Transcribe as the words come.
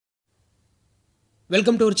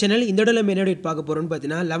Welcome to our channel. இந்த இடத்துல main update பார்க்க போகிறோம்னு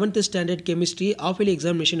பார்த்தீங்கன்னா 11th ஸ்டாண்டர்ட் கெமிஸ்ட்ரி ஆஃப்-இயர்லி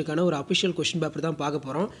எக்ஸாமினேஷனுக்கான ஒரு அஃபிஷியல் கொஸ்டின் பேப்பர் தான் பார்க்க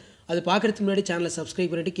போகிறோம். அது பார்க்குறதுக்கு முன்னாடி சேனலை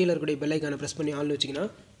சப்ஸ்கிரைப் பண்ணிட்டு கீழே இருக்கக்கூடிய பெல் ஐக்கானை ப்ரெஸ் பண்ணி ஆன் வச்சிங்கன்னா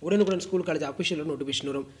உடனுக்குடன் ஸ்கூல் காலேஜ் அஃபிஷியல்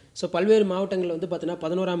நோட்டிஃபிகேஷன் வரும். ஸோ பல்வேறு மாவட்டங்களில் வந்து பார்த்தீங்கன்னா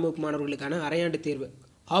 11ஆம் வகுப்பு மாணவர்களுக்கான அரையாண்டு தேர்வு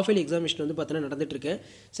ஆஃப்-இயர்லி எக்ஸாமினேஷன் வந்து பார்த்தீங்கன்னா நடந்துட்டுருக்கு.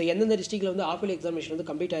 ஸோ எந்தெந்த டிஸ்ட்ரிக்ட்டில் வந்து ஆஃப்-இயர்லி எக்ஸாமினேஷன் வந்து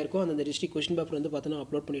கம்ப்ளீட் ஆயிருக்கோ அந்த டிஸ்ட்ரிக்ட் கொஸ்டின் பேப்பர் வந்து பார்த்தீங்கன்னா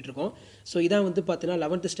அப்லோட் பண்ணிட்டுருக்கோம். ஸோ இதான் வந்து பார்த்தீங்கன்னா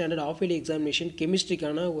 11th ஸ்டாண்டர்ட் ஆஃப்-இயர்லி எக்ஸாமினேஷன்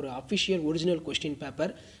கெமிஸ்ட்ரிக்கான ஒரு official original question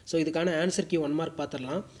paper. So இதுக்கான ஆன்சர் கீ 1 மார்க்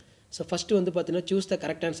பார்த்துடலாம். ஸோ ஃபஸ்ட்டு வந்து பார்த்தீங்கன்னா சூஸ் த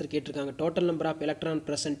கரெக்ட் ஆன்சர் கேட்டிருக்காங்க. Total number of electron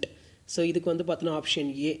present. So இதுக்கு வந்து பார்த்தீங்கன்னா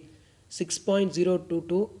ஆப்ஷன் ஏ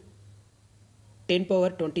 6.022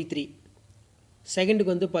 10^23.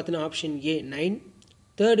 செகண்டுக்கு வந்து பார்த்தீங்கன்னா ஆப்ஷன் ஏ 9.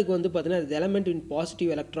 தேர்டுக்கு வந்து பார்த்தீங்கன்னா the element in positive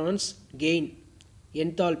electrons gain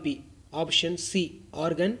enthalpy option C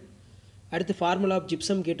organ. அடுத்து ஃபார்முலா ஆஃப்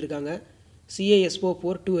ஜிப்சம் கேட்டிருக்காங்க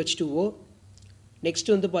CaSO4 2H2O.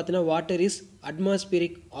 நெக்ஸ்ட் வந்து பார்த்தீங்கன்னா water is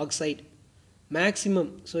atmospheric oxide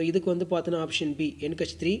maximum. So இதுக்கு வந்து பார்த்தீங்கன்னா ஆப்ஷன் பி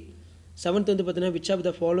NH3. செவன்த் வந்து பார்த்தீங்கன்னா which of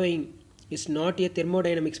the following is not a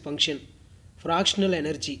thermodynamics function fractional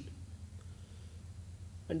energy.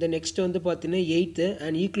 And next வந்து பார்த்தீங்கன்னா எயித்து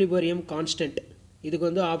அண்ட் ஈக்லிபரியம் கான்ஸ்டன்ட். இதுக்கு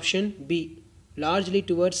வந்து option B largely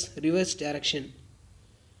towards reverse direction.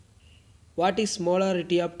 What is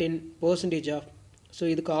molarity of 10% of. So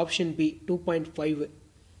இதுக்கு option B 2.5.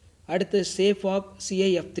 அடுத்து safe of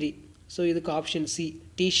CIF3. So இதுக்கு option C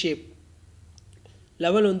D shape.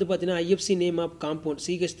 Level வந்து பார்த்தீங்கன்னா IFC name of compound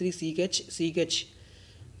CH3CH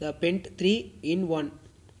the pent 3 in 1.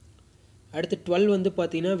 அடுத்து 12 வந்து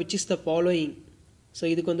பார்த்தீங்கன்னா which is the following. So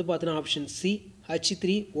இதுக்கு வந்து பார்த்தீங்கன்னா ஆப்ஷன் சி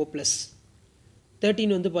H3O+.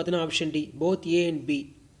 13 வந்து பார்த்தீங்கன்னா option D both A and B.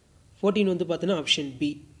 14 வந்து பார்த்தீங்கன்னா ஆப்ஷன் பி.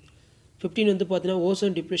 15 வந்து பார்த்தீங்கன்னா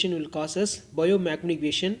ozone depression will causes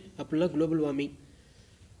biomagnification அப்படின்னா global warming.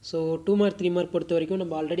 So 2 mark 3 mark பொறுத்த வரைக்கும்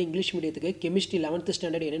நம்ம already English மீடியத்துக்கு chemistry 11th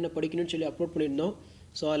standard என்னென்ன படிக்கணும்னு சொல்லி அப்லோட் பண்ணியிருந்தோம்.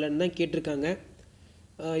 ஸோ அதில் இருந்து தான் கேட்டிருக்காங்க.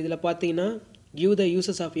 இதில் பார்த்தீங்கன்னா give the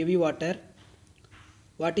uses of heavy water,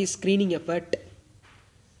 what is screening effort.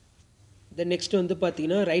 Then next வந்து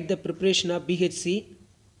பார்த்தீங்கன்னா right the preparation of BHC.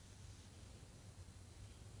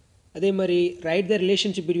 அதே மாதிரி right the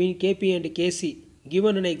relationship between KP and KC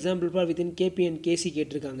given an example for within KP and KC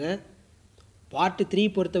கேட்டிருக்காங்க. Part 3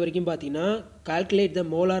 பொறுத்த வரைக்கும் பார்த்தீங்கன்னா calculate the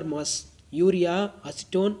molar mass urea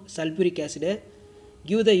acetone sulphuric acid.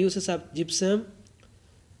 Give the uses of gypsum.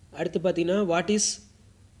 அடுத்து பார்த்தீங்கன்னா what is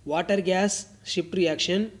water case shift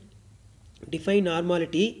reaction. Define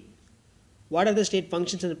normality. What are the state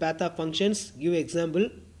functions and path of functions give example.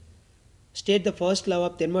 State the first law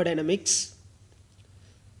of thermodynamics.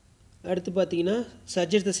 அடுத்து பார்த்தீங்கன்னா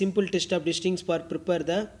suggest the simple test of டிஸ்டிங்ஸ் for prepare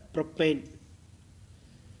the propyne.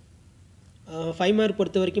 5 mark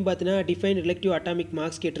பொறுத்த வரைக்கும் பார்த்தீங்கன்னா define relative atomic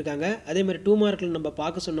marks கேட்டிருக்காங்க. அதே மாதிரி 2 மார்க்கில் நம்ம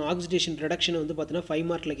பார்க்க சொன்ன ஆக்சிடேஷன் ரிடக்ஷனை வந்து பார்த்தீங்கன்னா 5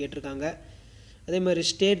 மார்க்கில் கேட்டிருக்காங்க. அதே மாதிரி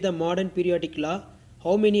state the modern periodic law.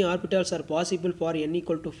 How many orbitals R possible for n =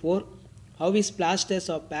 4. How is blasters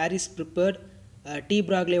of Paris prepared. D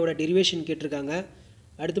பிராக்லேயோட derivation கேட்டிருக்காங்க.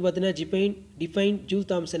 அடுத்து பார்த்தீங்கன்னா define joule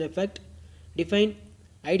Thomson effect. Define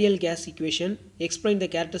ideal case equation. Explain the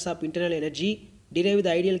characters of internal energy. Drive the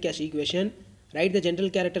ideal case equation. Write the general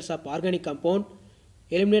characters of organic compound.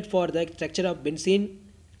 Eliminate for the structure of benzene.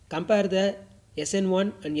 Compare the SN1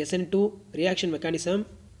 and SN2 reaction mechanism.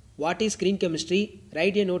 What is green chemistry?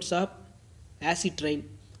 Write a notes of acid train.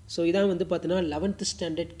 So இதான் வந்து பார்த்தீங்கன்னா 11th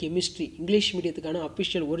standard chemistry English மீடியத்துக்கான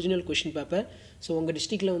official original question paper. So உங்கள்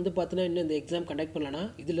டிஸ்ட்ரிக்ட்டில் வந்து பார்த்தீங்கன்னா இன்னும் இந்த exam conduct பண்ணலன்னா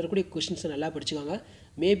இதில் இருக்கக்கூடிய கொஸ்டின்ஸை நல்லா படிச்சுக்காங்க.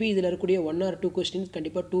 மேபி இதில் இருக்கக்கூடிய 1 or 2 கொஸ்டின்ஸ்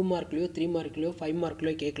கண்டிப்பாக 2 மார்க்லையோ 3 மார்க்லையோ 5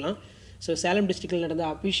 மார்க்லையோ கேட்கலாம். ஸோ சேலம் டிஸ்ட்ரிக்ட்டில் நடந்த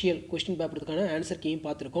அஃபிஷியல் கொஸ்டின் பேப்பருக்கான ஆன்சர் கீயும்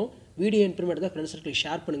பார்த்துருக்கோம். வீடியோ இன்ஃபர்மேட் தான் ஃப்ரெண்ட்ஸ் சர்க்கிள்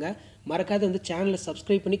ஷேர் பண்ணுங்கள். மறக்காத வந்து சேனலை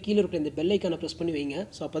சப்ஸ்கிரைப் பண்ணி கீழே இருக்கிற இந்த பெல் ஐக்கானை ப்ரெஸ் பண்ணி வைங்க.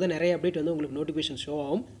 ஸோ அப்போ தான் நிறைய அப்டேட் வந்து உங்களுக்கு நோட்டிஃபிகேஷன் ஷோ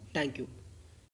ஆகும். தேங்க்யூ.